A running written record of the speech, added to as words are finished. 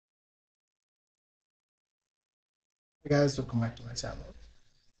Hey guys, welcome back to my channel.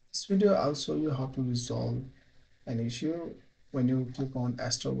 This video I'll show you how to resolve an issue when you click on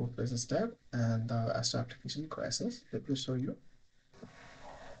Aster Workplaces tab and the Aster application crashes. Let me show you.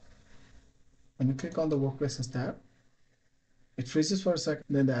 When you click on the Workplaces tab, it freezes for a second,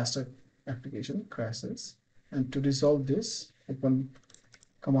 then the Aster application crashes. And to resolve this, open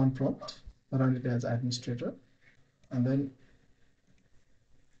command prompt, run it as administrator, and then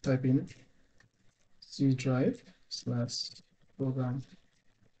type in C drive slash program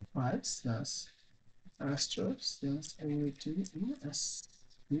file slash aster slash ates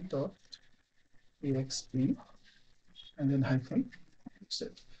dot exp and then hyphen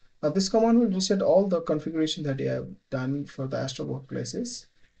reset. Now this command will reset all the configuration that you have done for the Astro workplaces.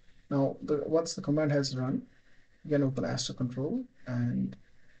 Now once the command has run, you can open Astro control and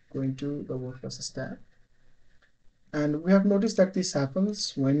go into the workplaces tab. And we have noticed that this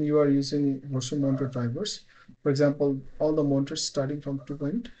happens when you are using virtual monitor drivers. For example, all the monitors starting from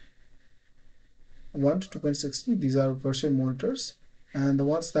 2.1 to 2.60, these are virtual monitors, and the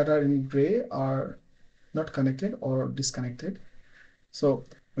ones that are in gray are not connected or disconnected. So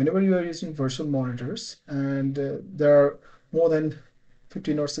whenever you are using virtual monitors and there are more than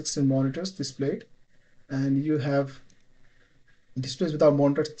 15 or 16 monitors displayed and you have displays without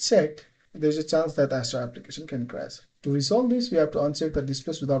monitor checked, there's a chance that the Astra application can crash. To resolve this, we have to uncheck the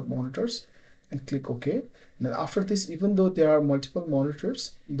displays without monitors and click OK. And then after this, even though there are multiple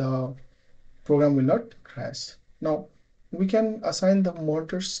monitors, the program will not crash. Now, we can assign the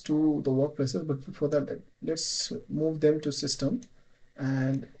monitors to the workplaces, but before that, let's move them to system.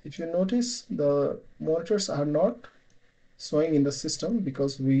 And if you notice, the monitors are not showing in the system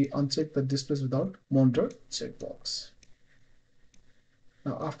because we unchecked the displays without monitor checkbox.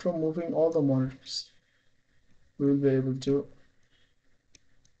 Now, after moving all the monitors, we will be able to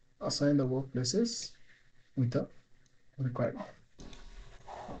assign the workplaces with the required.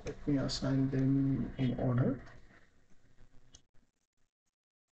 Let me assign them in order.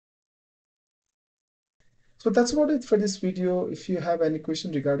 So that's about it for this video. If you have any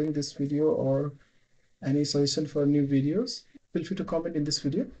question regarding this video or any suggestion for new videos, feel free to comment in this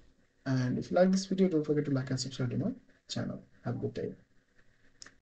video. And if you like this video, don't forget to like and subscribe to my channel. Have a good day.